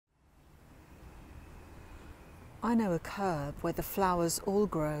I know a curb where the flowers all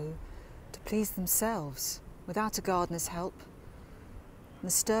grow to please themselves without a gardener's help.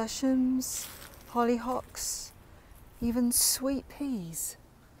 Nasturtiums, hollyhocks, even sweet peas.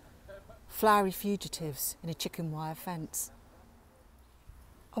 Flowery fugitives in a chicken wire fence.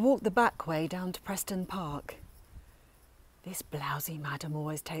 I walk the back way down to Preston Park. This blousy madam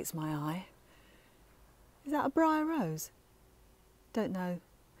always takes my eye. Is that a briar rose? Don't know.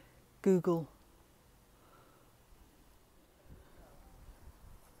 Google.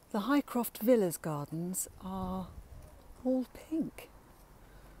 The Highcroft Villas gardens are all pink.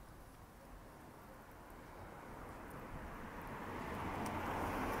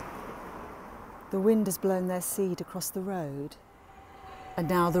 The wind has blown their seed across the road, and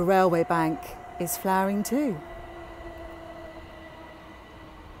now the railway bank is flowering too.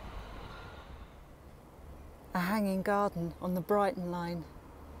 A hanging garden on the Brighton line.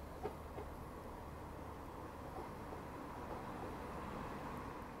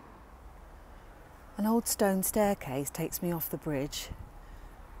 An old stone staircase takes me off the bridge.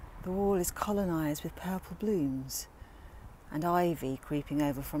 The wall is colonised with purple blooms and ivy creeping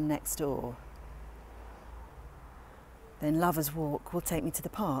over from next door. Then Lover's Walk will take me to the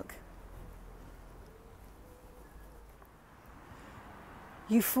park.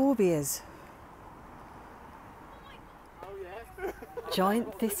 Euphorbias.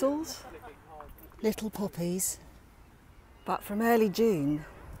 Giant thistles. Little poppies. But from early June,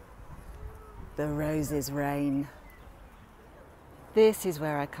 the roses reign. This is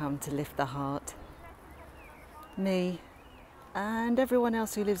where I come to lift the heart. Me and everyone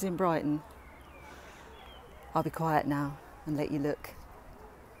else who lives in Brighton. I'll be quiet now and let you look.